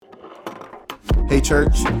Hey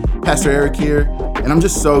church, Pastor Eric here, and I'm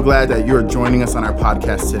just so glad that you're joining us on our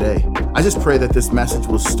podcast today. I just pray that this message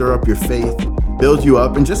will stir up your faith, build you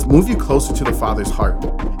up, and just move you closer to the Father's heart.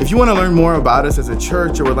 If you want to learn more about us as a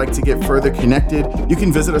church or would like to get further connected, you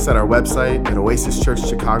can visit us at our website at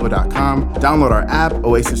oasischurchchicago.com, download our app,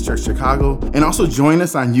 Oasis Church Chicago, and also join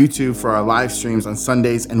us on YouTube for our live streams on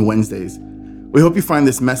Sundays and Wednesdays. We hope you find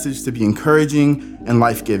this message to be encouraging and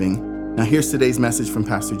life-giving. Now here's today's message from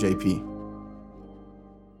Pastor JP.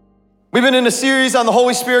 We've been in a series on the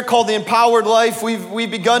Holy Spirit called The Empowered Life.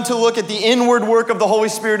 We've begun to look at the inward work of the Holy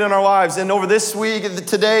Spirit in our lives. And over this week,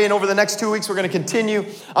 today, and over the next 2 weeks, we're going to continue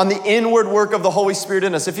on the inward work of the Holy Spirit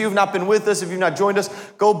in us. If you've not been with us, if you've not joined us,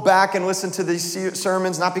 go back and listen to these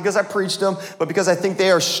sermons, not because I preached them, but because I think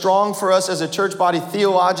they are strong for us as a church body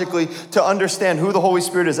theologically to understand who the Holy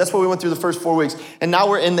Spirit is. That's what we went through the first 4 weeks. And now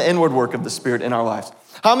we're in the inward work of the Spirit in our lives.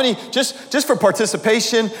 How many, just for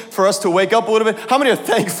participation, for us to wake up a little bit, how many are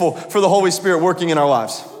thankful for the Holy Spirit working in our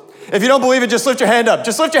lives? If you don't believe it, just lift your hand up.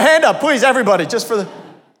 Just lift your hand up, please, everybody,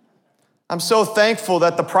 I'm so thankful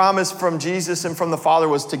that the promise from Jesus and from the Father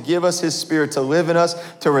was to give us His Spirit to live in us,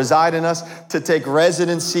 to reside in us, to take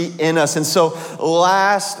residency in us. And so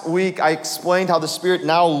last week, I explained how the Spirit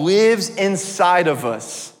now lives inside of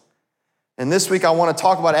us. And this week I want to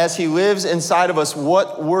talk about, as He lives inside of us,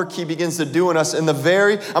 what work He begins to do in us. I'm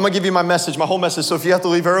going to give you my message, my whole message. So if you have to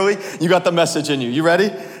leave early, you got the message in you. You ready?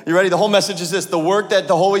 You ready? The whole message is this: the work that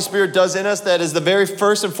the Holy Spirit does in us, that is the very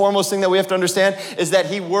first and foremost thing that we have to understand, is that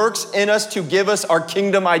He works in us to give us our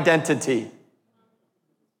kingdom identity.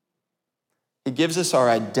 He gives us our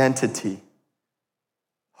identity.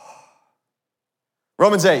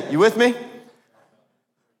 Romans 8, you with me?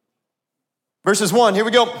 Verses 1, here we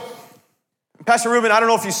go. Pastor Ruben, I don't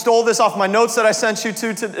know if you stole this off my notes that I sent you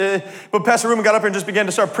but Pastor Ruben got up here and just began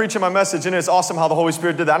to start preaching my message, and it's awesome how the Holy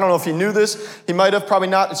Spirit did that. I don't know if he knew this. He might have, probably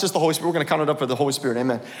not. It's just the Holy Spirit. We're going to count it up for the Holy Spirit.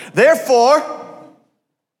 Amen. Therefore,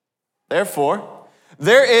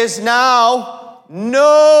 there is now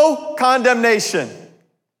no condemnation.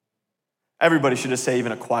 Everybody should just say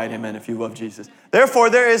even a quiet amen if you love Jesus.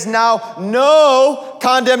 Therefore, there is now no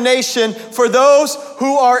condemnation for those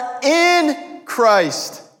who are in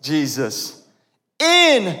Christ Jesus.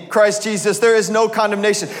 In Christ Jesus, there is no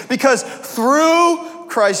condemnation, because through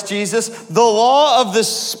Christ Jesus, the law of the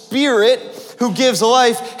Spirit who gives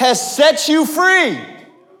life has set you free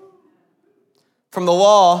from the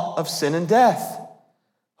law of sin and death.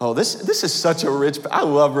 Oh, this is such a rich, I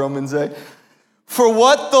love Romans 8. For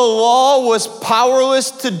what the law was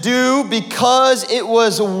powerless to do because it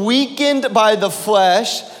was weakened by the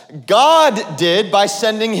flesh, God did by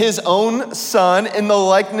sending His own Son in the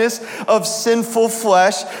likeness of sinful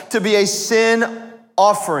flesh to be a sin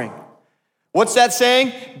offering. What's that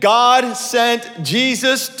saying? God sent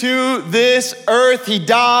Jesus to this earth. He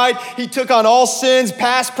died. He took on all sins,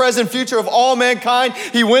 past, present, future of all mankind.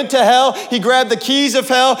 He went to hell. He grabbed the keys of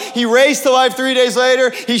hell. He raised to life 3 days later.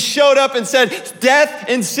 He showed up and said, death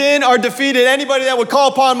and sin are defeated. Anybody that would call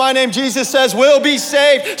upon my name, Jesus says, will be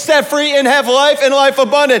saved, set free, and have life and life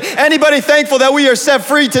abundant. Anybody thankful that we are set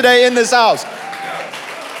free today in this house?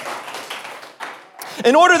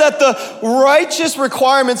 In order that the righteous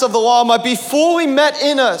requirements of the law might be fully met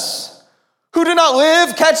in us, who do not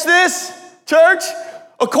live, catch this, church,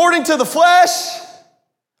 according to the flesh,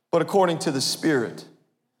 but according to the Spirit.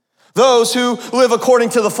 Those who live according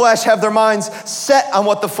to the flesh have their minds set on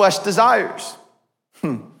what the flesh desires.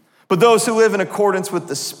 But those who live in accordance with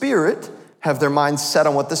the Spirit have their minds set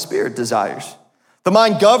on what the Spirit desires. The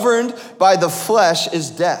mind governed by the flesh is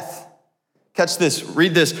death. Catch this,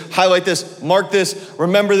 read this, highlight this, mark this,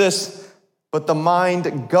 remember this. But the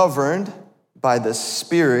mind governed by the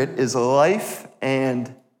Spirit is life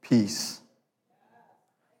and peace.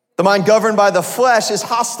 The mind governed by the flesh is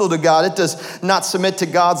hostile to God. It does not submit to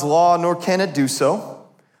God's law, nor can it do so.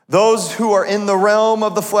 Those who are in the realm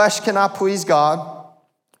of the flesh cannot please God.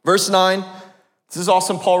 Verse 9, this is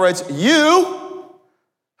awesome. Paul writes, you,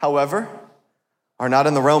 however, are not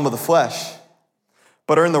in the realm of the flesh,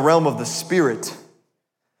 but are in the realm of the Spirit.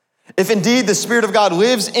 If indeed the Spirit of God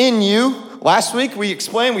lives in you, last week we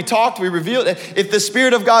explained, we talked, we revealed, if the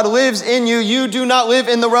Spirit of God lives in you, you do not live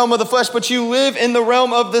in the realm of the flesh, but you live in the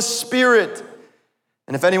realm of the Spirit.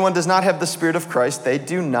 And if anyone does not have the Spirit of Christ, they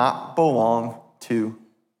do not belong to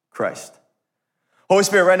Christ. Holy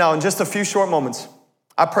Spirit, right now, in just a few short moments,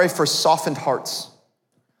 I pray for softened hearts.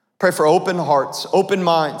 Pray for open hearts, open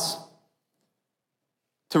minds,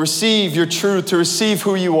 to receive your truth, to receive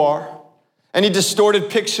who you are. Any distorted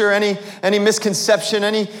picture, any misconception,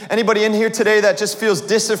 anybody in here today that just feels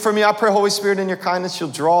distant from you, I pray, Holy Spirit, in your kindness, you'll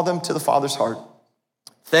draw them to the Father's heart.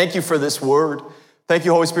 Thank you for this word. Thank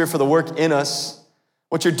you, Holy Spirit, for the work in us.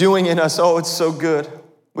 What you're doing in us, oh, it's so good.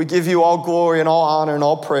 We give you all glory and all honor and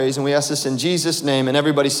all praise, and we ask this in Jesus' name, and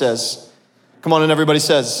everybody says, come on, and everybody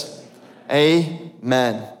says,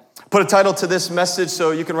 amen. Put a title to this message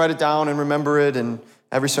so you can write it down and remember it, and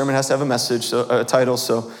every sermon has to have a message, so a title,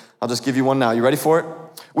 so I'll just give you one now. You ready for it?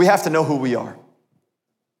 We have to know who we are.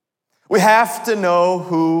 We have to know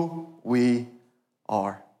who we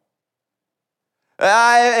are.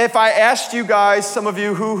 If I asked you guys, some of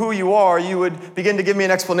you, who you are, you would begin to give me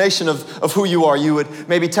an explanation of who you are. You would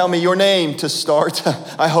maybe tell me your name to start,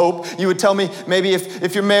 I hope. You would tell me maybe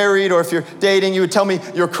if you're married or if you're dating, you would tell me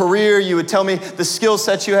your career. You would tell me the skill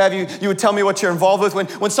sets you have. You would tell me what you're involved with.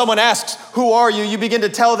 When someone asks, who are you, you begin to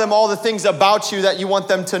tell them all the things about you that you want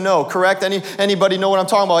them to know, correct? Anybody know what I'm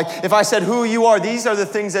talking about? Like if I said who you are, these are the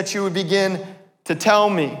things that you would begin to tell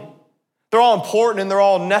me. They're all important and they're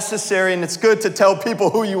all necessary, and it's good to tell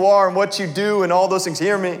people who you are and what you do and all those things.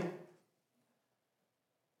 Hear me.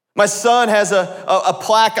 My son has a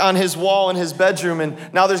plaque on his wall in his bedroom, and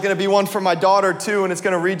now there's going to be one for my daughter too, and it's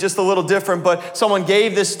going to read just a little different, but someone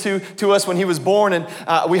gave this to us when he was born, and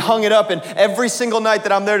we hung it up, and every single night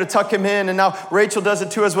that I'm there to tuck him in, and now Rachel does it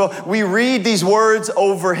too as well, we read these words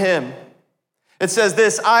over him. It says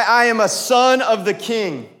this, I am a son of the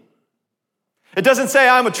King. It doesn't say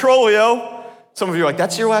I'm a Trollio. Some of you are like,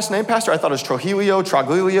 that's your last name, Pastor? I thought it was Trujillo,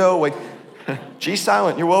 Troglio. Like, G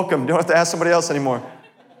silent, you're welcome. You don't have to ask somebody else anymore.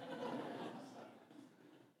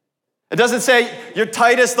 It doesn't say you're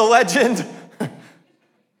Titus the legend.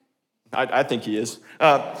 I think he is.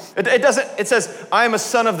 It says, I am a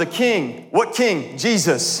son of the King. What king?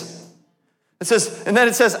 Jesus. It says, and then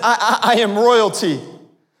it says, I am royalty.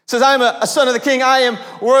 It says, I am a son of the King. I am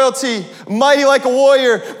royalty, mighty like a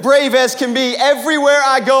warrior, brave as can be. Everywhere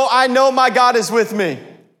I go, I know my God is with me.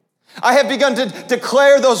 I have begun to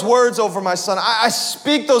declare those words over my son. I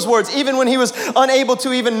speak those words even when he was unable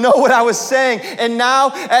to even know what I was saying. And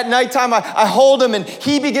now at nighttime, I hold him and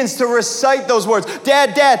he begins to recite those words.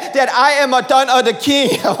 Dad, I am a son of the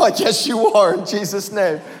King. I'm like, yes, you are, in Jesus'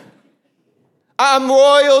 name. I'm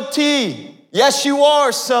royalty. Yes, you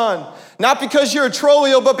are, son. Not because you're a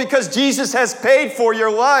Trollio, but because Jesus has paid for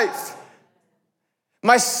your life.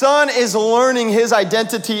 My son is learning his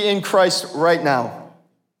identity in Christ right now.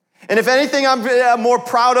 And if anything I'm more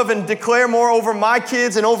proud of and declare more over my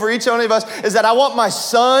kids and over each one of us is that I want my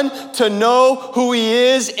son to know who he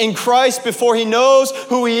is in Christ before he knows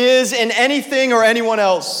who he is in anything or anyone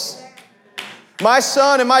else. My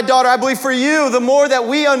son and my daughter, I believe for you, the more that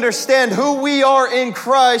we understand who we are in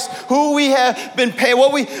Christ, who we have been paid,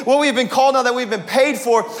 what we have been called now that we've been paid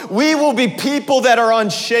for, we will be people that are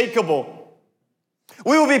unshakable.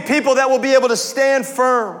 We will be people that will be able to stand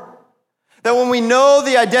firm. That when we know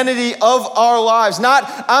the identity of our lives,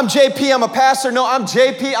 not I'm JP, I'm a pastor. No, I'm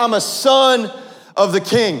JP, I'm a son of the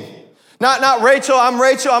King. Not Rachel,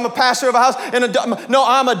 I'm a pastor of a house. No,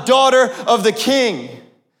 I'm a daughter of the King.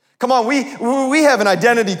 Come on, we have an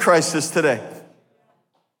identity crisis today.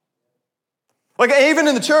 Like even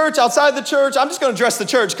in the church, outside the church, I'm just going to address the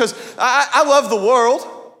church because I love the world.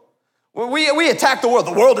 We attack the world.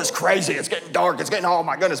 The world is crazy. It's getting dark. It's getting, oh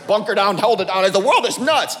my goodness, bunker down, hold it down. The world is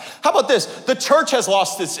nuts. How about this? The church has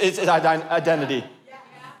lost its identity.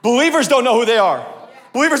 Believers don't know who they are.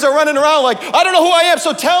 Believers are running around like, I don't know who I am,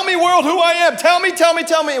 so tell me, world, who I am. Tell me.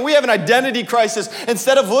 And we have an identity crisis.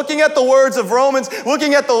 Instead of looking at the words of Romans,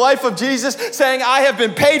 looking at the life of Jesus, saying, I have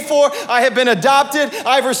been paid for, I have been adopted,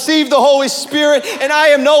 I've received the Holy Spirit, and I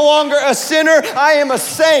am no longer a sinner, I am a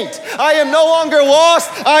saint. I am no longer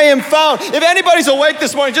lost, I am found. If anybody's awake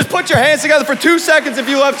this morning, just put your hands together for 2 seconds if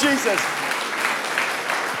you love Jesus.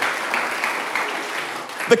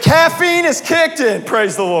 The caffeine is kicked in,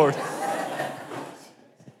 praise the Lord.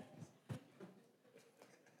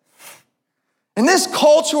 In this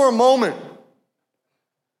cultural moment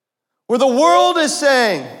where the world is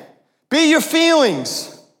saying, be your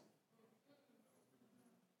feelings,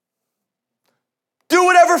 do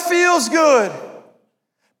whatever feels good,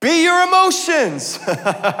 be your emotions.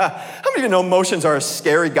 How many of you know emotions are a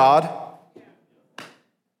scary God?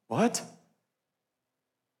 What?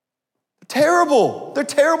 They're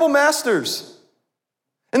terrible masters.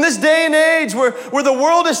 In this day and age where the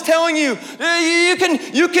world is telling you,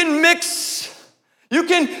 you can mix. You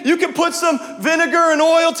can put some vinegar and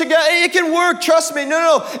oil together. It can work, trust me.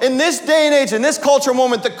 No. In this day and age, in this cultural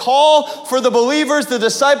moment, the call for the believers, the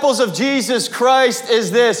disciples of Jesus Christ is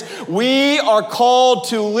this. We are called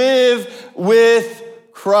to live with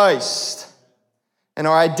Christ. And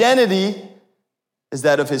our identity is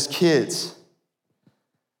that of his kids.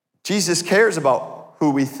 Jesus cares about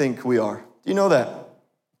who we think we are. Do you know that?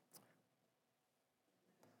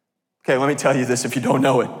 Okay, let me tell you this if you don't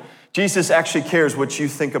know it. Jesus actually cares what you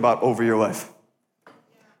think about over your life.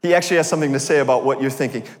 He actually has something to say about what you're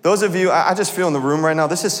thinking. Those of you, I just feel in the room right now,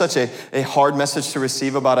 this is such a hard message to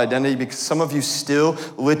receive about identity because some of you still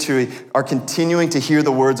literally are continuing to hear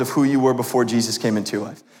the words of who you were before Jesus came into your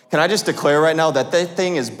life. Can I just declare right now that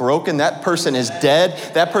thing is broken, that person is dead,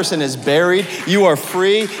 that person is buried, you are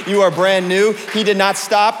free, you are brand new. He did not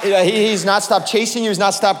stop, he's not stopped chasing you, he's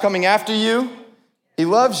not stopped coming after you. He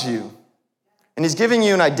loves you. And he's giving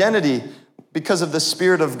you an identity because of the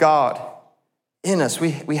Spirit of God in us.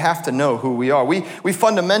 We have to know who we are. We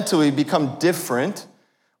fundamentally become different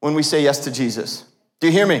when we say yes to Jesus. Do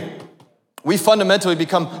you hear me? We fundamentally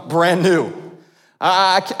become brand new.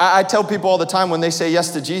 I tell people all the time when they say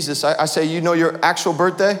yes to Jesus, I say, you know your actual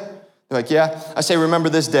birthday? They're like, yeah. I say, remember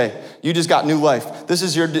this day. You just got new life. This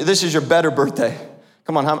is your better birthday.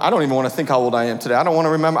 Come on, I don't even want to think how old I am today. I don't want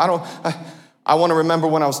to remember. I want to remember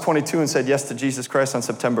when I was 22 and said yes to Jesus Christ on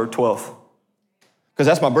September 12th. Because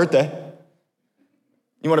that's my birthday.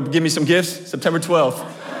 You want to give me some gifts? September 12th.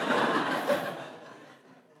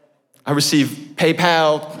 I received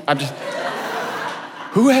PayPal.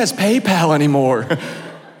 Who has PayPal anymore?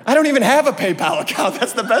 I don't even have a PayPal account.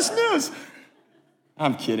 That's the best news.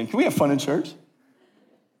 I'm kidding. Can we have fun in church?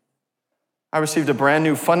 I received a brand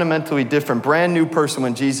new, fundamentally different, brand new person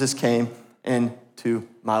when Jesus came into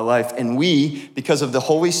my life. And we, because of the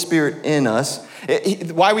Holy Spirit in us,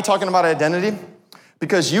 why are we talking about identity?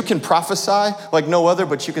 Because you can prophesy like no other,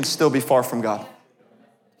 but you can still be far from God.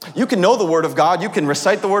 You can know the Word of God. You can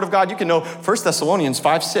recite the Word of God. You can know 1 Thessalonians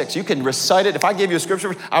 5:6. You can recite it. If I gave you a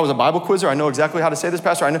scripture, I was a Bible quizzer. I know exactly how to say this,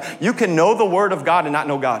 Pastor. I know. You can know the Word of God and not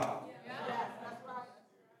know God.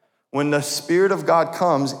 When the Spirit of God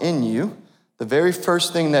comes in you, the very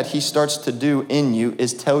first thing that he starts to do in you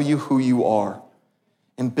is tell you who you are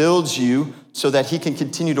and builds you so that he can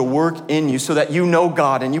continue to work in you so that you know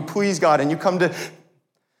God and you please God and you come to...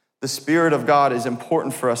 The Spirit of God is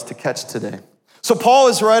important for us to catch today. So Paul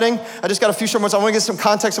is writing, I just got a few short words. I want to get some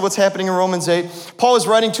context of what's happening in Romans 8. Paul is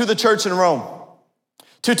writing to the church in Rome,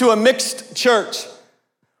 to a mixed church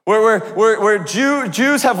where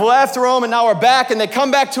Jews have left Rome and now are back and they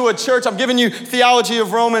come back to a church. I'm giving you theology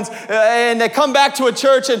of Romans. And they come back to a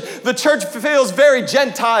church and the church feels very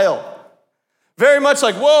Gentile. Very much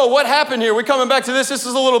like, whoa, what happened here? We're coming back to this. This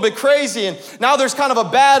is a little bit crazy. And now there's kind of a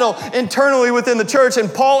battle internally within the church.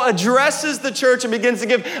 And Paul addresses the church and begins to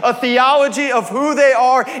give a theology of who they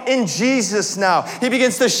are in Jesus now. He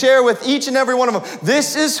begins to share with each and every one of them,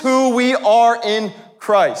 this is who we are in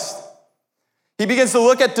Christ. He begins to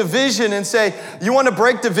look at division and say, you want to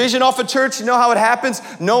break division off a church? You know how it happens?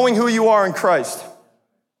 Knowing who you are in Christ.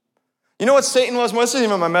 You know what Satan loves more? This isn't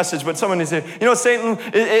even my message, but someone needs to hear. You know what Satan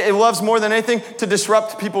it loves more than anything? To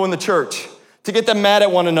disrupt people in the church, to get them mad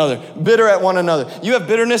at one another, bitter at one another. You have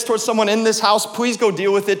bitterness towards someone in this house, please go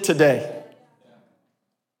deal with it today.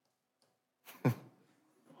 You're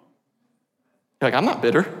like, I'm not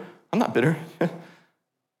bitter. I'm not bitter.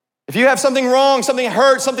 If you have something wrong, something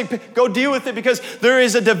hurt, go deal with it because there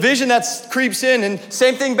is a division that creeps in. And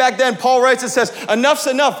same thing back then, Paul writes and says, enough's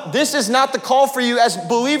enough. This is not the call for you as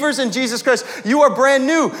believers in Jesus Christ. You are brand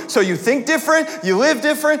new. So you think different, you live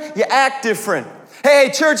different, you act different.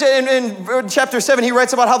 Hey, church, in chapter 7, he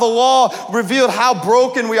writes about how the law revealed how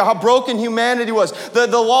broken we are, how broken humanity was. The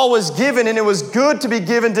law was given, and it was good to be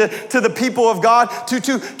given to the people of God,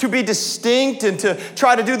 to be distinct and to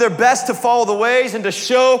try to do their best to follow the ways and to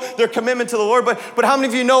show their commitment to the Lord. But how many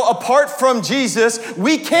of you know, apart from Jesus,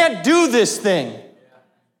 we can't do this thing?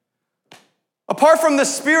 Apart from the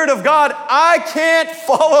Spirit of God, I can't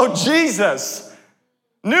follow Jesus.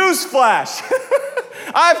 Newsflash.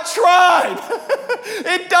 I've tried.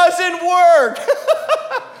 It doesn't work.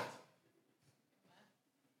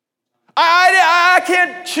 I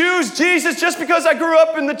can't choose Jesus just because I grew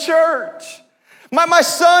up in the church. My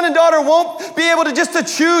son and daughter won't be able to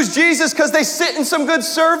choose Jesus because they sit in some good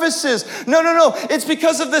services. No. It's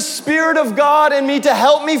because of the Spirit of God in me to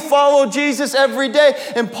help me follow Jesus every day.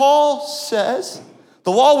 And Paul says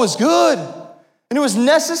the law was good and it was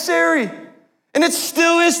necessary. And it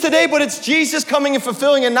still is today, but it's Jesus coming and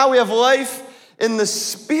fulfilling, and now we have life in the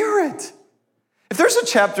Spirit. If there's a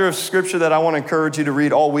chapter of Scripture that I want to encourage you to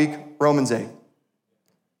read all week, Romans 8.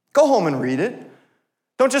 Go home and read it.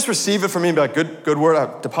 Don't just receive it from me and be like, good word,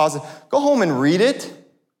 I'll deposit. Go home and read it.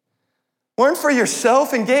 Learn for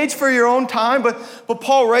yourself, engage for your own time, but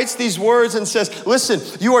Paul writes these words and says, listen,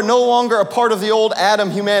 you are no longer a part of the old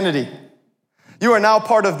Adam humanity. You are now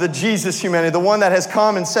part of the Jesus humanity, the one that has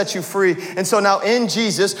come and set you free. And so now in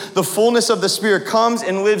Jesus, the fullness of the Spirit comes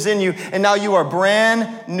and lives in you. And now you are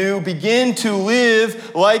brand new. Begin to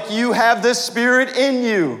live like you have the Spirit in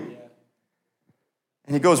you.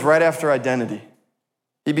 And he goes right after identity.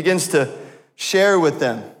 He begins to share with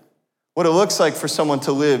them what it looks like for someone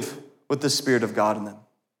to live with the Spirit of God in them.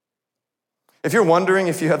 If you're wondering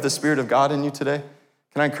if you have the Spirit of God in you today,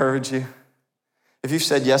 can I encourage you? If you've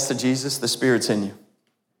said yes to Jesus, the Spirit's in you.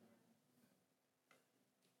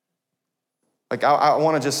 Like, I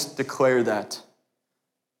want to just declare that,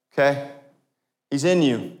 okay? He's in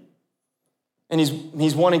you. And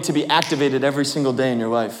he's wanting to be activated every single day in your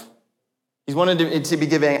life. He's wanting to be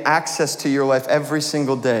giving access to your life every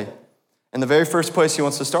single day. And the very first place he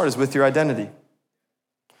wants to start is with your identity.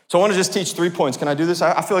 So I want to just teach 3 points. Can I do this?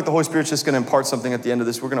 I feel like the Holy Spirit's just going to impart something at the end of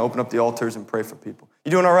this. We're going to open up the altars and pray for people.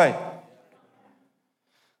 You doing all right?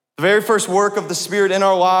 The very first work of the Spirit in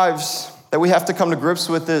our lives that we have to come to grips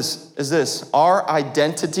with is this. Our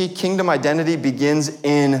identity, kingdom identity, begins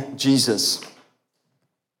in Jesus.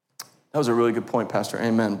 That was a really good point, Pastor.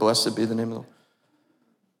 Amen. Blessed be the name of the Lord.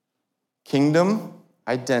 Kingdom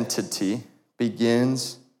identity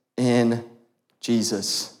begins in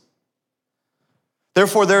Jesus.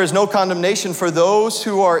 Therefore, there is no condemnation for those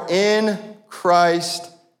who are in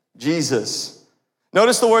Christ Jesus.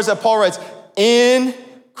 Notice the words that Paul writes, in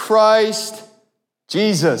Christ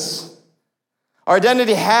Jesus. Our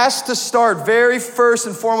identity has to start very first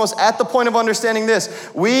and foremost at the point of understanding this.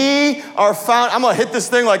 We are found, I'm going to hit this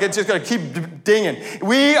thing like it's just going to keep dinging.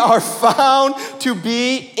 We are found to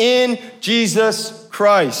be in Jesus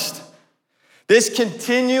Christ. This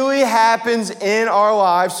continually happens in our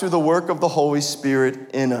lives through the work of the Holy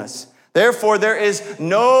Spirit in us. Therefore, there is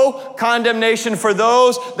no condemnation for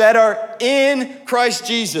those that are in Christ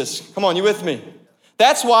Jesus. Come on, you with me?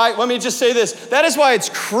 That's why, let me just say this, that is why it's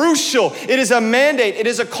crucial. It is a mandate. It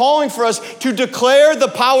is a calling for us to declare the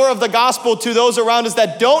power of the gospel to those around us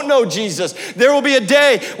that don't know Jesus. There will be a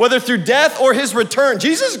day, whether through death or his return.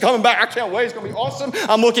 Jesus is coming back. I can't wait. It's going to be awesome.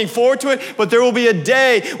 I'm looking forward to it. But there will be a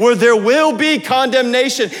day where there will be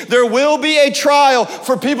condemnation. There will be a trial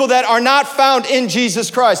for people that are not found in Jesus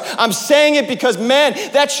Christ. I'm saying it because, man,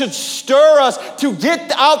 that should stir us to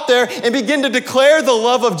get out there and begin to declare the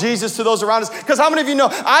love of Jesus to those around us. Because how many of you know,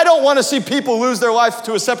 I don't want to see people lose their life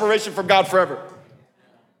to a separation from God forever.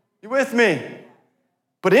 You with me?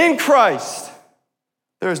 But in Christ,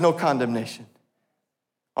 there is no condemnation.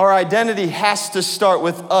 Our identity has to start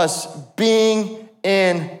with us being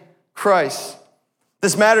in Christ.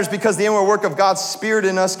 This matters because the inward work of God's Spirit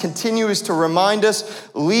in us continues to remind us,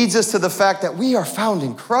 leads us to the fact that we are found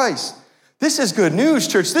in Christ. This is good news,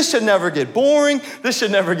 church. This should never get boring. This should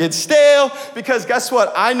never get stale, because guess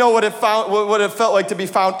what? I know what it felt like to be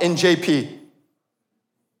found in JP.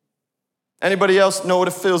 Anybody else know what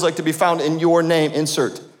it feels like to be found in your name?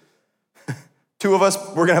 Insert. 2 of us,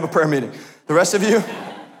 we're gonna have a prayer meeting. The rest of you,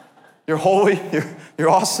 you're holy, you're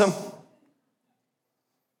awesome.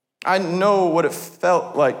 I know what it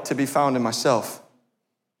felt like to be found in myself.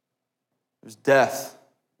 It was death,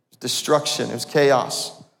 it was destruction, it was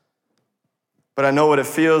chaos. But I know what it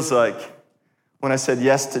feels like when I said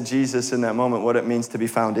yes to Jesus in that moment, what it means to be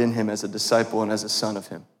found in him as a disciple and as a son of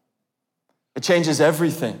him. It changes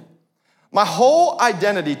everything. My whole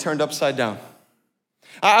identity turned upside down.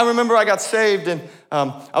 I remember I got saved, and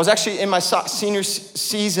I was actually in my senior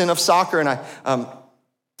season of soccer, and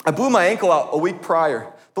I blew my ankle out a week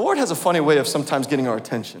prior. The Lord has a funny way of sometimes getting our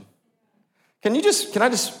attention. Can I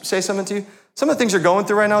just say something to you? Some of the things you're going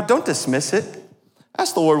through right now, don't dismiss it.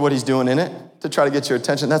 Ask the Lord what he's doing in it to try to get your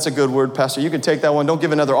attention. That's a good word, Pastor. You can take that one. Don't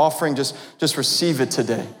give another offering. Just receive it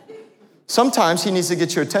today. Sometimes he needs to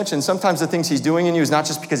get your attention. Sometimes the things he's doing in you is not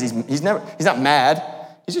just because he's not mad.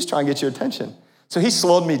 He's just trying to get your attention. So he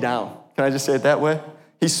slowed me down. Can I just say it that way?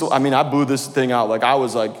 I blew this thing out. Like I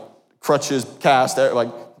was like crutches, cast, like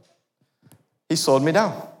he slowed me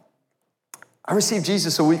down. I received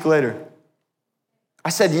Jesus a week later.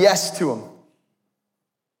 I said yes to him.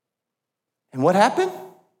 And what happened?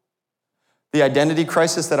 The identity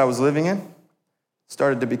crisis that I was living in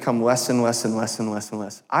started to become less and less and less and less and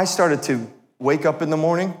less. I started to wake up in the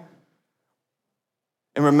morning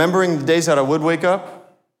and remembering the days that I would wake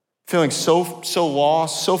up, feeling so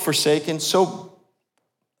lost, so forsaken,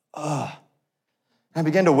 I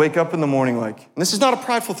began to wake up in the morning like, and this is not a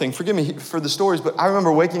prideful thing, forgive me for the stories, but I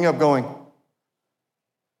remember waking up going,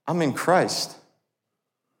 I'm in Christ.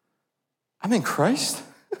 I'm in Christ?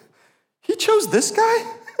 He chose this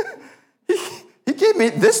guy? He gave me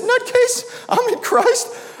this nutcase? I'm in Christ?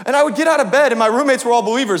 And I would get out of bed, and my roommates were all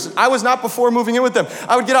believers. I was not before moving in with them.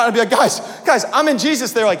 I would get out and be like, guys, I'm in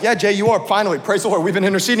Jesus. They're like, yeah, Jay, you are. Finally, praise the Lord. We've been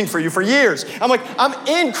interceding for you for years. I'm like, I'm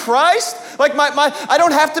in Christ? Like I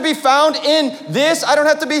don't have to be found in this. I don't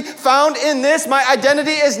have to be found in this. My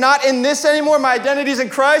identity is not in this anymore. My identity is in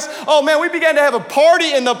Christ. Oh man, we began to have a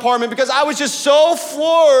party in the apartment because I was just so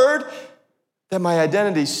floored that my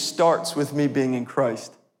identity starts with me being in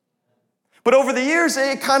Christ. But over the years,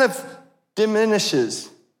 it kind of diminishes.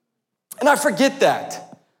 And I forget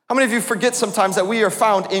that. How many of you forget sometimes that we are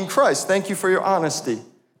found in Christ? Thank you for your honesty.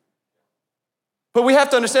 But we have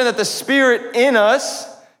to understand that the Spirit in us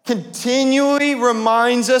continually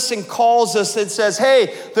reminds us and calls us and says,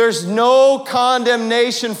 hey, there's no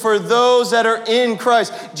condemnation for those that are in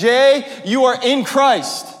Christ. Jay, you are in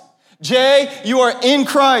Christ. Jay, you are in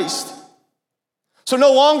Christ. So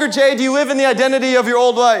no longer, Jay, do you live in the identity of your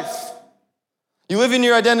old life. You live in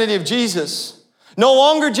your identity of Jesus. No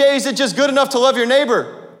longer, Jay, is it just good enough to love your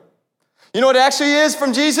neighbor. You know what it actually is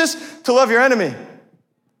from Jesus? To love your enemy.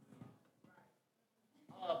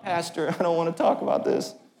 Oh, Pastor, I don't want to talk about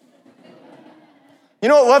this. You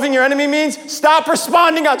know what loving your enemy means? Stop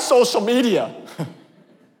responding on social media.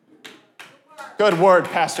 Good word,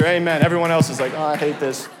 Pastor. Amen. Everyone else is like, oh, I hate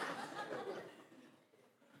this.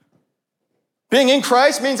 Being in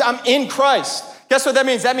Christ means I'm in Christ. Guess what that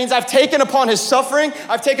means? That means I've taken upon his suffering.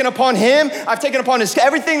 I've taken upon him. I've taken upon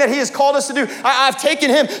everything that he has called us to do. I've taken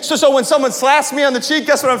him. So when someone slaps me on the cheek,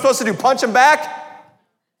 guess what I'm supposed to do? Punch him back?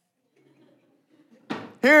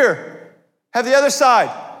 Here, have the other side.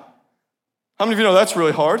 How many of you know that's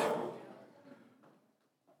really hard?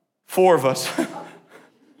 4 of us.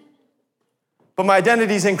 But my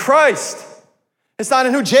identity is in Christ. It's not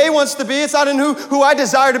in who Jay wants to be. It's not in who I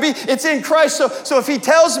desire to be. It's in Christ. So if he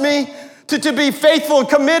tells me to be faithful and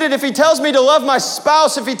committed, if he tells me to love my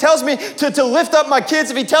spouse, if he tells me to lift up my kids,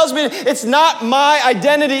 if he tells me it's not my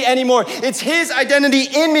identity anymore, it's his identity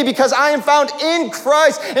in me because I am found in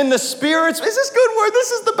Christ. And the Spirit, is this good word?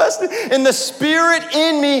 This is the best. And the Spirit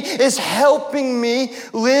in me is helping me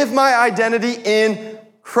live my identity in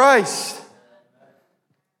Christ.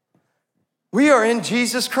 We are in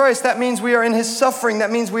Jesus Christ. That means we are in his suffering.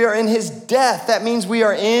 That means we are in his death. That means we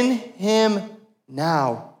are in him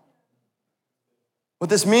now. What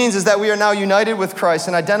this means is that we are now united with Christ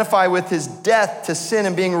and identify with his death to sin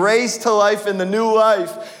and being raised to life in the new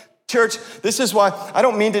life. Church, this is why I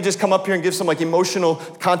don't mean to just come up here and give some like emotional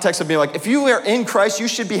context of being like, if you are in Christ, you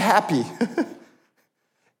should be happy.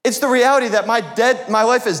 It's the reality that my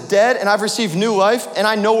life is dead and I've received new life and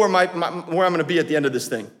I know where I'm going to be at the end of this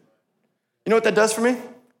thing. You know what that does for me?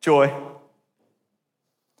 Joy.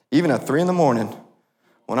 Even at 3 a.m,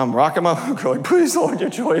 when I'm rocking my going, please Lord, your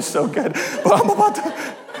joy is so good. But I'm about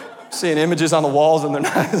to seeing images on the walls and they're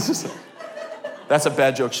not. That's a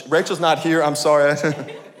bad joke. Rachel's not here. I'm sorry.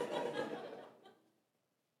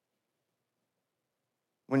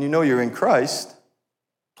 When you know you're in Christ,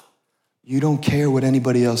 you don't care what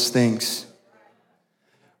anybody else thinks.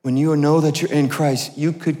 When you know that you're in Christ,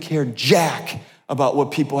 you could care jack about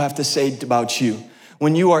what people have to say about you.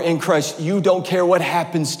 When you are in Christ, you don't care what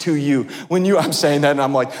happens to you. I'm saying that and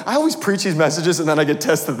I'm like, I always preach these messages and then I get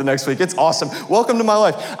tested the next week. It's awesome. Welcome to my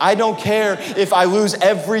life. I don't care if I lose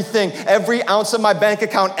everything, every ounce of my bank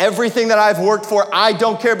account, everything that I've worked for. I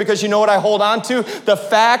don't care because you know what I hold on to? The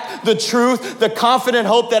fact, the truth, the confident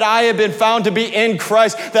hope that I have been found to be in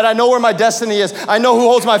Christ, that I know where my destiny is. I know who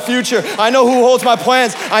holds my future. I know who holds my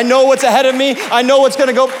plans. I know what's ahead of me. I know what's going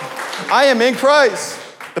to go. I am in Christ.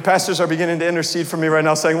 The pastors are beginning to intercede for me right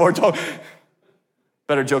now saying, Lord, don't.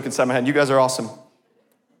 Better joke inside my head. You guys are awesome.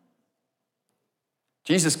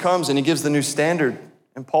 Jesus comes and he gives the new standard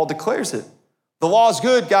and Paul declares it. The law is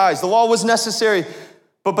good, guys. The law was necessary,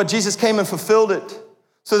 but Jesus came and fulfilled it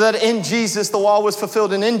so that in Jesus, the law was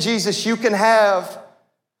fulfilled. And in Jesus, you can have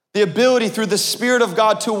the ability through the Spirit of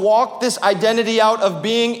God to walk this identity out of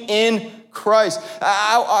being in Christ.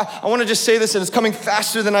 I want to just say this, and it's coming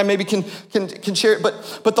faster than I maybe can share it,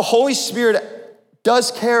 but the Holy Spirit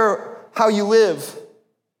does care how you live.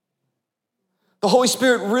 The Holy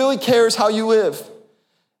Spirit really cares how you live.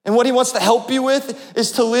 And what he wants to help you with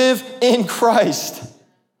is to live in Christ.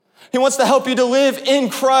 He wants to help you to live in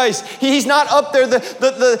Christ. He's not up there,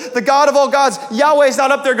 the God of all gods. Yahweh's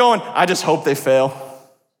not up there going, I just hope they fail.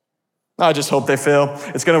 I just hope they fail.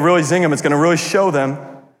 It's going to really zing them. It's going to really show them.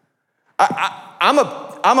 I'm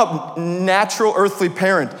a natural earthly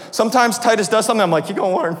parent. Sometimes Titus does something, I'm like, you're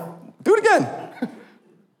going to learn. Do it again.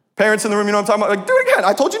 Parents in the room, you know what I'm talking about? Like, do it again.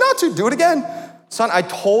 I told you not to. Do it again. Son, I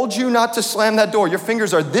told you not to slam that door. Your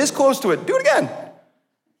fingers are this close to it. Do it again.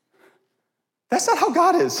 That's not how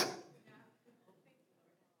God is.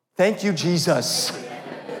 Thank you, Jesus.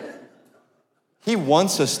 He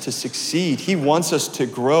wants us to succeed. He wants us to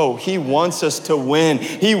grow. He wants us to win.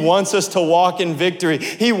 He wants us to walk in victory.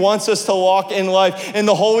 He wants us to walk in life. And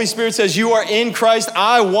the Holy Spirit says, you are in Christ.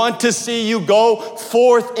 I want to see you go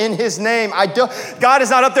forth in his name. God is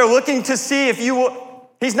not up there looking to see if you will.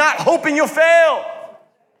 He's not hoping you'll fail.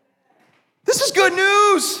 This is good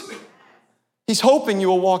news. He's hoping you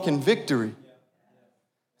will walk in victory.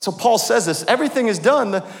 So Paul says this, everything is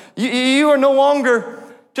done. You are no longer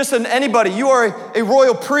just anybody. You are a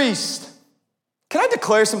royal priest. Can I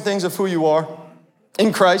declare some things of who you are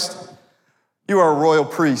in Christ? You are a royal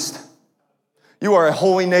priest. You are a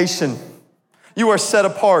holy nation. You are set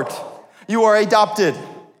apart. You are adopted.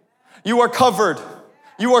 You are covered.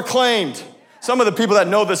 You are claimed. Some of the people that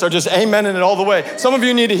know this are just amening it all the way. Some of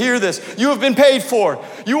you need to hear this. You have been paid for.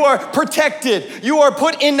 You are protected. You are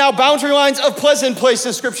put in now boundary lines of pleasant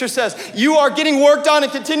places, Scripture says. You are getting worked on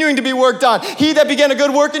and continuing to be worked on. He that began a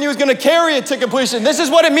good work in you is going to carry it to completion. This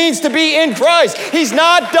is what it means to be in Christ. He's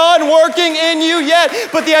not done working in you yet,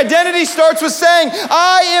 but the identity starts with saying,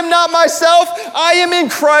 I am not myself. I am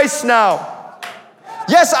in Christ now.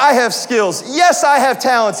 Yes, I have skills. Yes, I have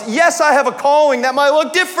talents. Yes, I have a calling that might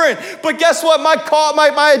look different. But guess what?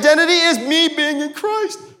 My identity is me being in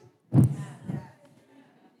Christ.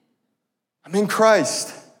 I'm in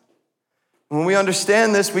Christ. When we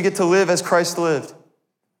understand this, we get to live as Christ lived.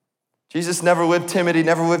 Jesus never lived timid. He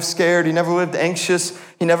never lived scared. He never lived anxious.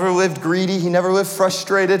 He never lived greedy. He never lived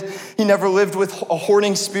frustrated. He never lived with a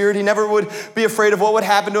hoarding spirit. He never would be afraid of what would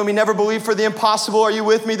happen to him. He never believed for the impossible. Are you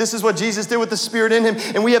with me? This is what Jesus did with the Spirit in him.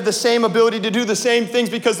 And we have the same ability to do the same things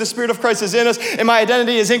because the Spirit of Christ is in us and my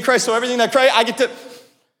identity is in Christ. So everything that Christ, I get to.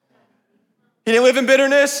 He didn't live in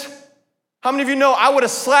bitterness. How many of you know I would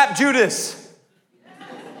have slapped Judas?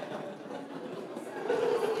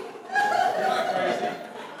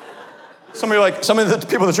 Some of the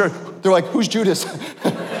people in the church, they're like, who's Judas?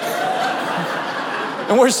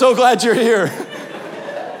 And we're so glad you're here.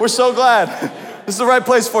 We're so glad. This is the right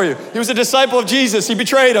place for you. He was a disciple of Jesus. He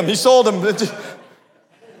betrayed him. He sold him.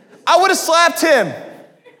 I would have slapped him.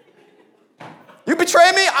 You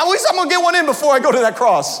betray me? At least I'm going to get one in before I go to that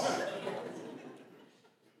cross.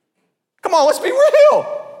 Come on, let's be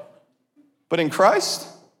real. But in Christ,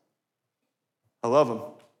 I love him.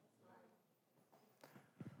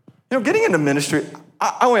 You know, getting into ministry,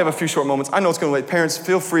 I only have a few short moments. I know it's going to be late. Parents,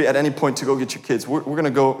 feel free at any point to go get your kids. We're going to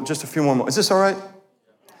go just a few more moments. Is this all right?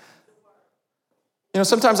 You know,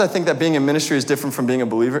 sometimes I think that being in ministry is different from being a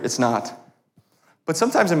believer. It's not. But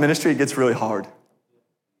sometimes in ministry, it gets really hard.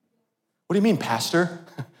 What do you mean, Pastor?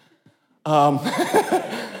 I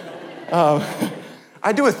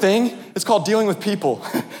do a thing. It's called dealing with people.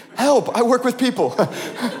 Help, I work with people.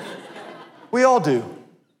 We all do.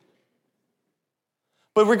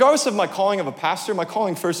 But regardless of my calling of a pastor, my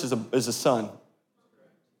calling first is a son.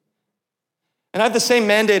 And I have the same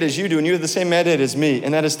mandate as you do, and you have the same mandate as me,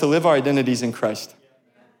 and that is to live our identities in Christ.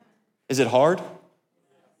 Is it hard?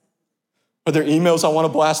 Are there emails I want to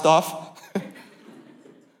blast off?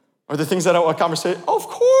 Are there things that I want to conversate? Oh, of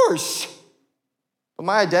course. But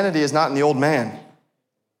my identity is not in the old man.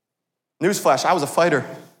 Newsflash, I was a fighter.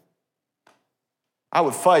 I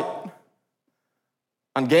would fight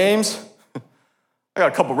on games. I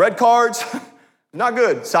got a couple red cards. Not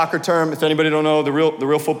good. Soccer term, if anybody don't know, the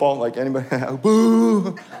real football, like anybody,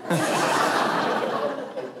 boo.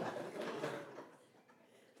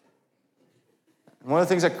 One of the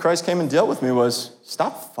things that Christ came and dealt with me was,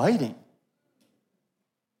 stop fighting.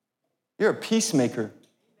 You're a peacemaker.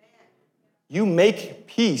 You make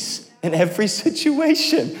peace in every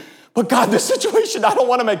situation. But God, this situation, I don't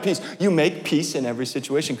want to make peace. You make peace in every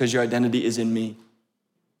situation because your identity is in me.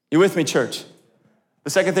 You with me, church? The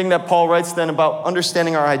second thing that Paul writes then about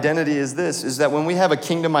understanding our identity is this, is that when we have a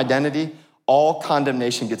kingdom identity, all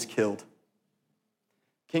condemnation gets killed.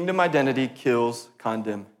 Kingdom identity kills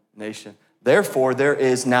condemnation. Therefore, there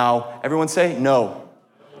is now, everyone say no.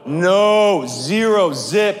 No, zero,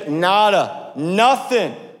 zip, nada,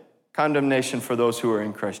 nothing. Condemnation for those who are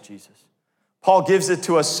in Christ Jesus. Paul gives it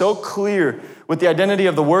to us so clear with the identity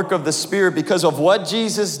of the work of the Spirit because of what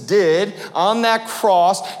Jesus did on that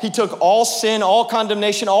cross. He took all sin, all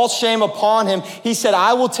condemnation, all shame upon him. He said,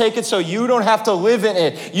 I will take it so you don't have to live in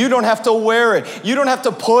it. You don't have to wear it. You don't have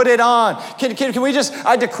to put it on. Can we just,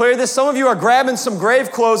 I declare this. Some of you are grabbing some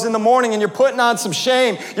grave clothes in the morning and you're putting on some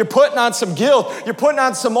shame. You're putting on some guilt. You're putting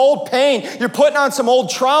on some old pain. You're putting on some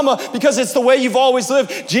old trauma because it's the way you've always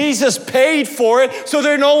lived. Jesus paid for it, so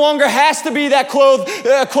there no longer has to be that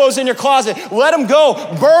clothes in your closet. Let them go.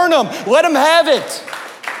 Burn them. Let them have it.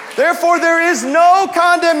 Therefore, there is no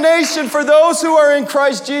condemnation for those who are in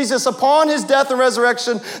Christ Jesus. Upon his death and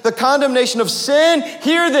resurrection, the condemnation of sin,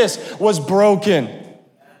 hear this, was broken.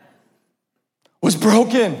 Was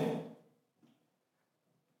broken.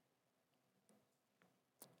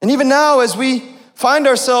 And even now, as we find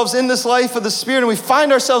ourselves in this life of the Spirit and we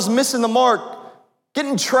find ourselves missing the mark,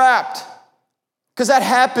 getting trapped, because that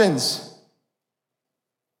happens.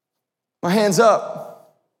 My hand's up.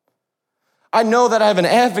 I know that I have an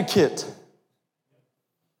advocate.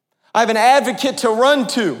 I have an advocate to run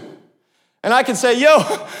to. And I can say, yo,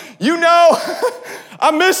 you know,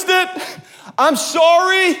 I missed it. I'm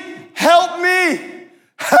sorry. Help me.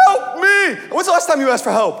 Help me. When's the last time you asked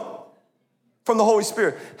for help from the Holy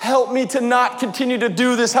Spirit? Help me to not continue to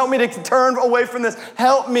do this. Help me to turn away from this.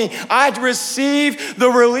 Help me. I receive the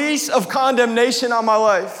release of condemnation on my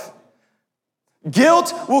life.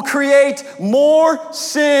 Guilt will create more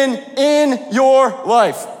sin in your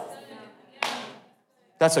life.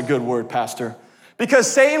 That's a good word, Pastor.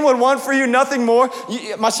 Because Satan would want for you nothing more.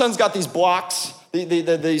 My son's got these blocks,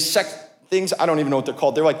 these things, I don't even know what they're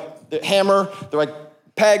called. They're like the hammer, they're like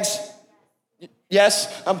pegs.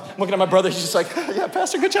 Yes, I'm looking at my brother, he's just like, yeah,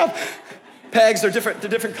 Pastor, good job. Pegs, they're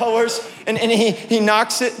different colors. And he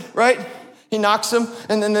knocks it, right? He knocks them,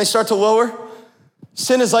 and then they start to lower.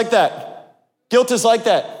 Sin is like that. Guilt is like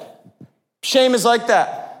that. Shame is like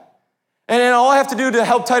that. And then all I have to do to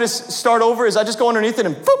help Titus start over is I just go underneath it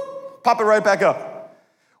and pop it right back up.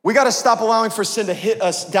 We got to stop allowing for sin to hit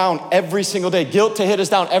us down every single day. Guilt to hit us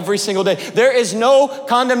down every single day. There is no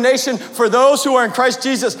condemnation for those who are in Christ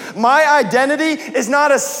Jesus. My identity is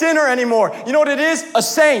not a sinner anymore. You know what it is? A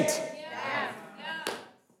saint. Yeah.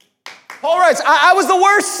 Paul writes, I was the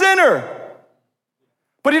worst sinner.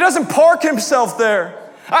 But he doesn't park himself there.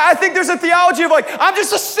 I think there's a theology of like, I'm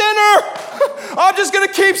just a sinner. I'm just going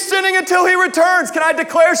to keep sinning until he returns. Can I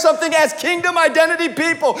declare something as kingdom identity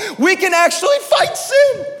people? We can actually fight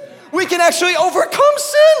sin. We can actually overcome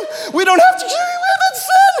sin. We don't have to live in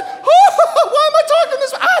sin. Why am I talking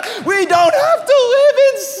this way? We don't have to live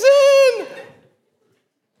in sin.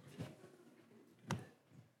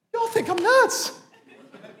 Y'all think I'm nuts.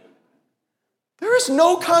 There is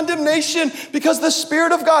no condemnation because the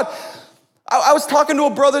Spirit of God. I was talking to a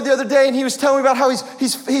brother the other day, and he was telling me about how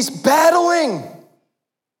he's battling.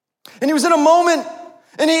 And he was in a moment,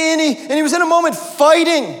 and he was in a moment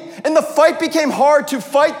fighting. And the fight became hard to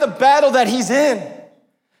fight the battle that he's in.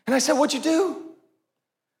 And I said, what'd you do?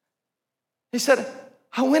 He said,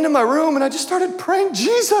 I went in my room and I just started praying,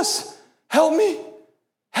 Jesus, help me,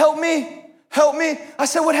 help me, help me. I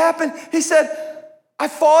said, what happened? He said, I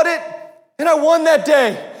fought it and I won that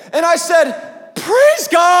day. And I said, praise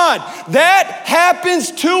God. That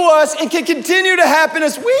happens to us and can continue to happen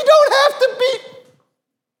as we don't have to be.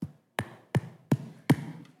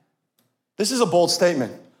 This is a bold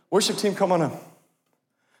statement. Worship team, come on up.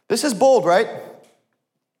 This is bold, right?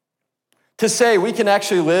 To say we can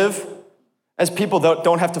actually live as people that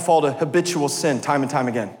don't have to fall to habitual sin time and time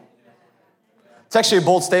again. It's actually a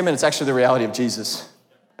bold statement. It's actually the reality of Jesus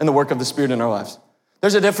and the work of the Spirit in our lives.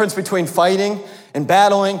 There's a difference between fighting and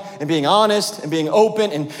battling and being honest and being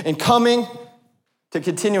open and coming to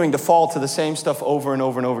continuing to fall to the same stuff over and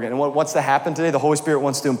over and over again. And what's to happen today? The Holy Spirit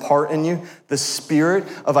wants to impart in you the spirit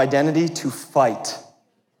of identity to fight.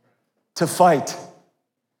 To fight.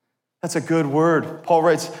 That's a good word. Paul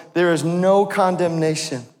writes, there is no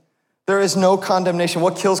condemnation. There is no condemnation.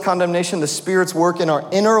 What kills condemnation? The Spirit's work in our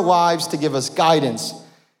inner lives to give us guidance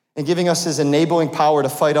and giving us his enabling power to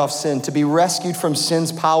fight off sin, to be rescued from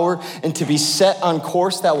sin's power, and to be set on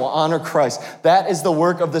course that will honor Christ. That is the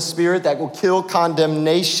work of the Spirit that will kill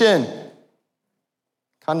condemnation.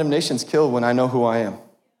 Condemnation's killed when I know who I am.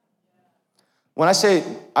 When I say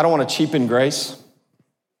I don't want to cheapen grace,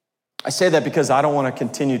 I say that because I don't want to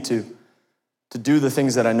continue to do the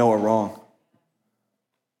things that I know are wrong.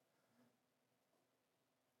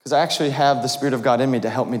 Because I actually have the Spirit of God in me to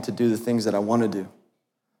help me to do the things that I want to do.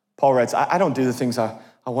 Paul writes, I don't do the things I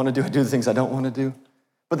want to do. I do the things I don't want to do.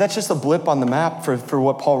 But that's just a blip on the map for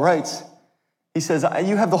what Paul writes. He says,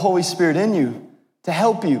 you have the Holy Spirit in you to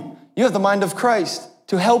help you. You have the mind of Christ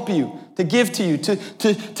to help you, to give to you,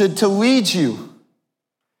 to lead you.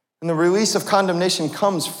 And the release of condemnation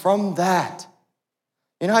comes from that.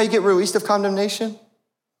 You know how you get released of condemnation?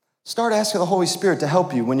 Start asking the Holy Spirit to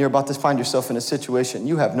help you when you're about to find yourself in a situation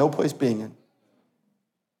you have no place being in.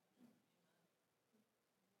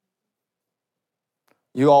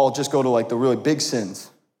 You all just go to like the really big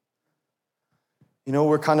sins. You know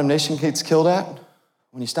where condemnation gets killed at?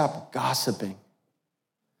 When you stop gossiping.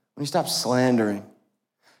 When you stop slandering.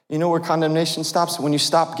 You know where condemnation stops? When you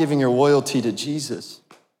stop giving your loyalty to Jesus.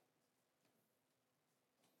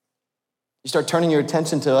 You start turning your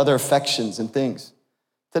attention to other affections and things.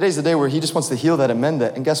 Today's the day where he just wants to heal that and mend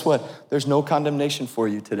that. And guess what? There's no condemnation for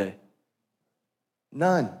you today.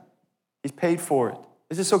 None. He's paid for it.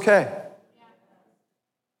 Is this okay?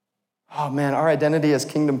 Oh man, our identity as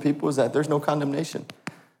kingdom people is that there's no condemnation.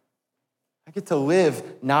 I get to live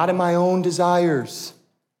not in my own desires.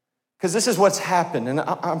 Because this is what's happened. And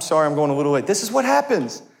I'm sorry, I'm going a little late. This is what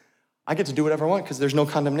happens. I get to do whatever I want because there's no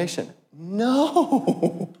condemnation.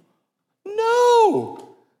 No.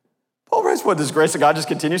 No. Paul writes, what, does grace of God just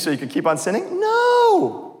continue so you can keep on sinning?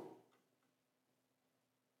 No.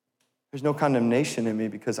 There's no condemnation in me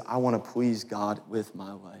because I want to please God with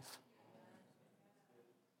my life.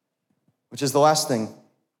 Which is the last thing.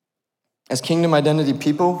 As kingdom identity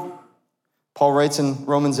people, Paul writes in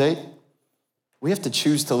Romans 8, we have to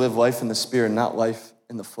choose to live life in the spirit, not life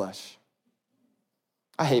in the flesh.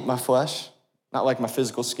 I hate my flesh, not like my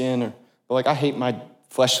physical skin, but like I hate my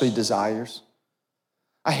fleshly desires.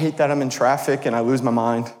 I hate that I'm in traffic and I lose my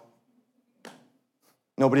mind.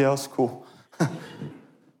 Nobody else? Cool.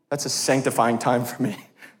 That's a sanctifying time for me.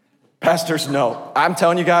 Pastors, no. I'm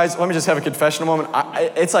telling you guys, let me just have a confessional moment.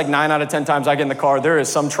 It's like 9 out of 10 times I get in the car, there is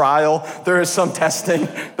some trial, there is some testing,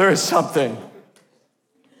 there is something.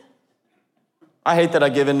 I hate that I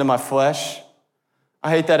give into my flesh. I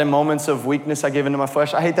hate that in moments of weakness I give into my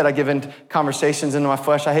flesh. I hate that I give into conversations into my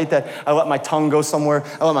flesh. I hate that I let my tongue go somewhere.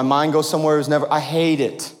 I let my mind go somewhere it was never. I hate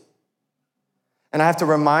it. And I have to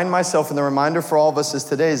remind myself, and the reminder for all of us is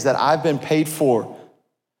today, is that I've been paid for.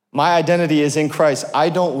 My identity is in Christ. I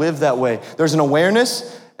don't live that way. There's an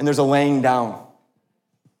awareness and there's a laying down.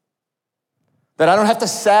 That I don't have to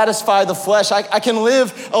satisfy the flesh. I can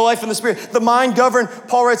live a life in the spirit. The mind governed,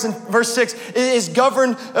 Paul writes in verse 6, is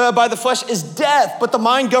governed by the flesh is death, but the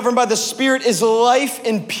mind governed by the spirit is life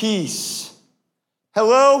and peace.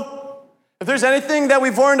 Hello? If there's anything that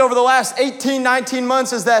we've learned over the last 18, 19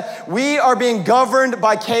 months is that we are being governed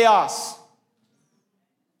by chaos.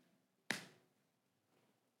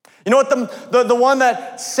 You know what the one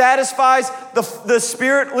that satisfies the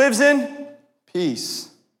spirit lives in? Peace.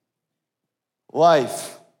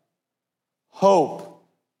 Life, hope.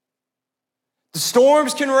 The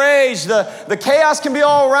storms can rage, the chaos can be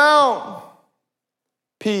all around.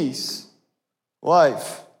 Peace,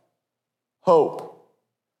 life, hope.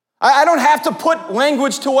 I don't have to put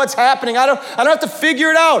language to what's happening. I don't have to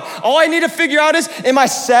figure it out. All I need to figure out is, am I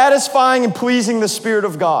satisfying and pleasing the Spirit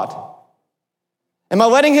of God? Am I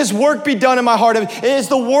letting his work be done in my heart? Is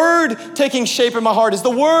the word taking shape in my heart? Is the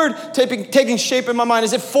word taking shape in my mind?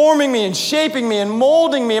 Is it forming me and shaping me and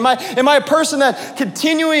molding me? Am I a person that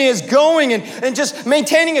continually is going and just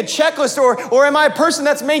maintaining a checklist? Or am I a person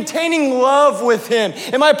that's maintaining love with him?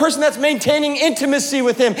 Am I a person that's maintaining intimacy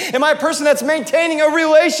with him? Am I a person that's maintaining a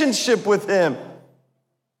relationship with him?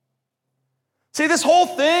 See, this whole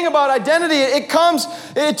thing about identity, it comes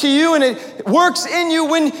to you and it works in you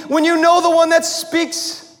when you know the one that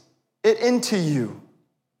speaks it into you.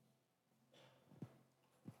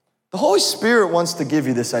 The Holy Spirit wants to give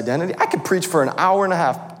you this identity. I could preach for an hour and a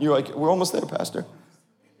half. You're like, we're almost there, Pastor.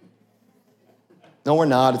 No, we're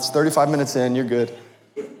not. It's 35 minutes in. You're good.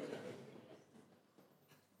 The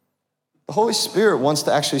Holy Spirit wants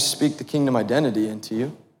to actually speak the kingdom identity into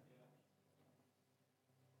you.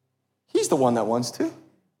 He's the one that wants to.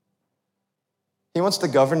 He wants to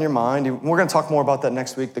govern your mind. We're going to talk more about that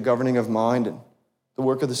next week, the governing of mind and the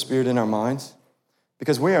work of the Spirit in our minds,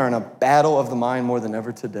 because we are in a battle of the mind more than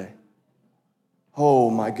ever today. Oh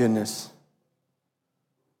my goodness.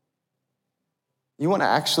 You want to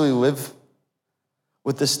actually live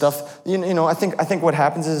with this stuff? You know, I think what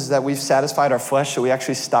happens is that we've satisfied our flesh, so we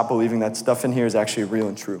actually stop believing that stuff in here is actually real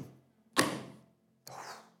and true.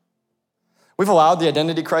 We've allowed the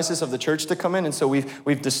identity crisis of the church to come in, and so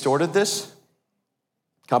we've distorted this.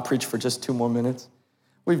 I'll preach for just 2 more minutes.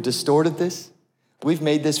 We've distorted this. We've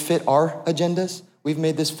made this fit our agendas. We've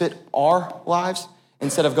made this fit our lives.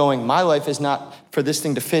 Instead of going, my life is not for this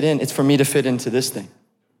thing to fit in, it's for me to fit into this thing.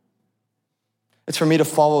 It's for me to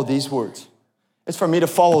follow these words. It's for me to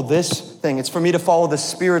follow this thing. It's for me to follow the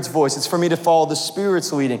Spirit's voice. It's for me to follow the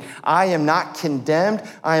Spirit's leading. I am not condemned.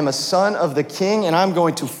 I am a son of the King, and I'm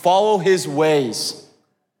going to follow his ways.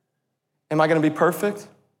 Am I going to be perfect?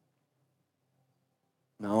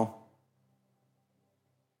 No.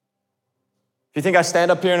 If you think I stand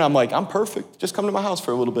up here and I'm like, I'm perfect, just come to my house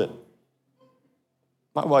for a little bit.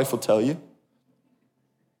 My wife will tell you.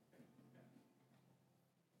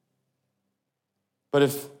 But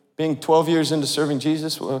if being 12 years into serving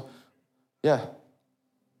Jesus, well, yeah.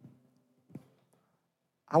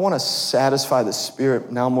 I want to satisfy the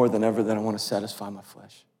Spirit now more than ever than I want to satisfy my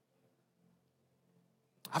flesh.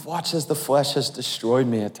 I've watched as the flesh has destroyed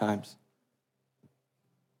me at times.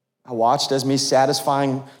 I watched as me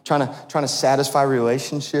trying to satisfy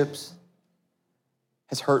relationships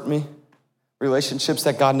has hurt me. Relationships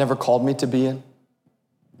that God never called me to be in.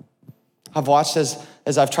 I've watched as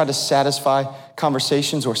I've tried to satisfy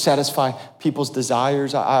conversations or satisfy people's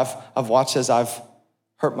desires. I've watched as I've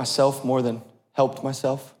hurt myself more than helped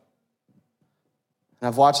myself. And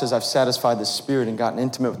I've watched as I've satisfied the Spirit and gotten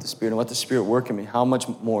intimate with the Spirit and let the Spirit work in me, how much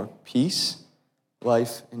more peace,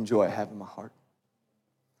 life, and joy I have in my heart.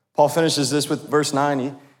 Paul finishes this with verse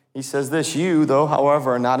 9. He says this, you, though,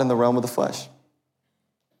 however, are not in the realm of the flesh.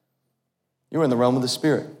 You are in the realm of the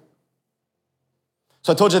Spirit.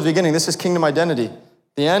 So I told you at the beginning, this is kingdom identity.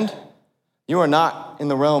 The end, you are not in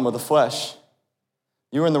the realm of the flesh.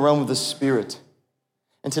 You are in the realm of the Spirit.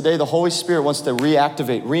 And today, the Holy Spirit wants to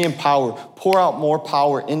reactivate, re-empower, pour out more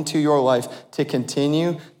power into your life to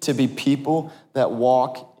continue to be people that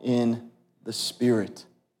walk in the Spirit.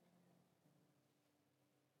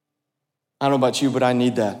 I don't know about you, but I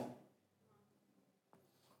need that.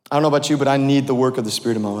 I don't know about you, but I need the work of the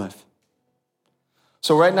Spirit in my life.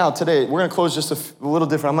 So right now, today, we're gonna close just a little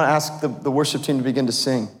different. I'm gonna ask the worship team to begin to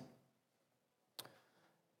sing.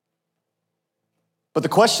 But the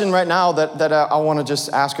question right now that I wanna just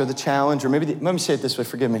ask, or the challenge, or maybe, let me say it this way,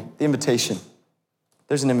 forgive me, the invitation.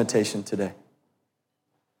 There's an invitation today.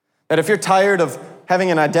 That if you're tired of having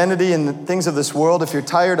an identity in the things of this world, if you're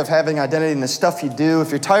tired of having identity in the stuff you do, if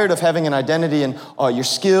you're tired of having an identity in your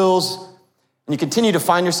skills, and you continue to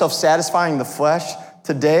find yourself satisfying the flesh,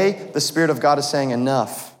 today, the Spirit of God is saying,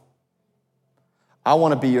 enough. I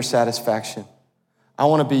want to be your satisfaction. I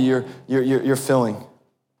want to be your filling.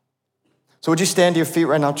 So would you stand to your feet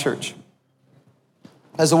right now, church?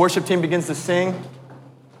 As the worship team begins to sing,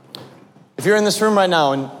 if you're in this room right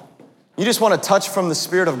now and you just want to touch from the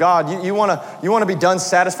Spirit of God, you want to be done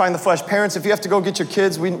satisfying the flesh. Parents, if you have to go get your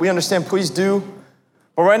kids, we understand, please do.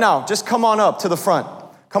 But right now, just come on up to the front.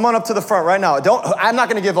 Come on up to the front right now. I'm not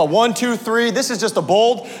gonna give a 1, 2, 3. This is just a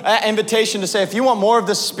bold invitation to say, if you want more of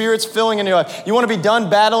the Spirit's filling in your life, you wanna be done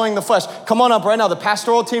battling the flesh, come on up right now. The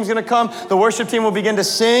pastoral team's gonna come. The worship team will begin to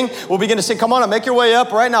sing. We'll begin to sing. Come on up, make your way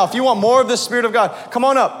up right now. If you want more of the Spirit of God, come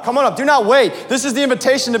on up, come on up. Do not wait. This is the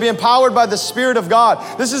invitation to be empowered by the Spirit of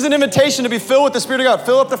God. This is an invitation to be filled with the Spirit of God.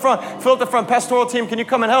 Fill up the front, fill up the front. Pastoral team, can you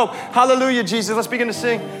come and help? Hallelujah, Jesus. Let's begin to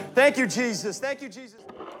sing. Thank you, Jesus. Thank you, Jesus.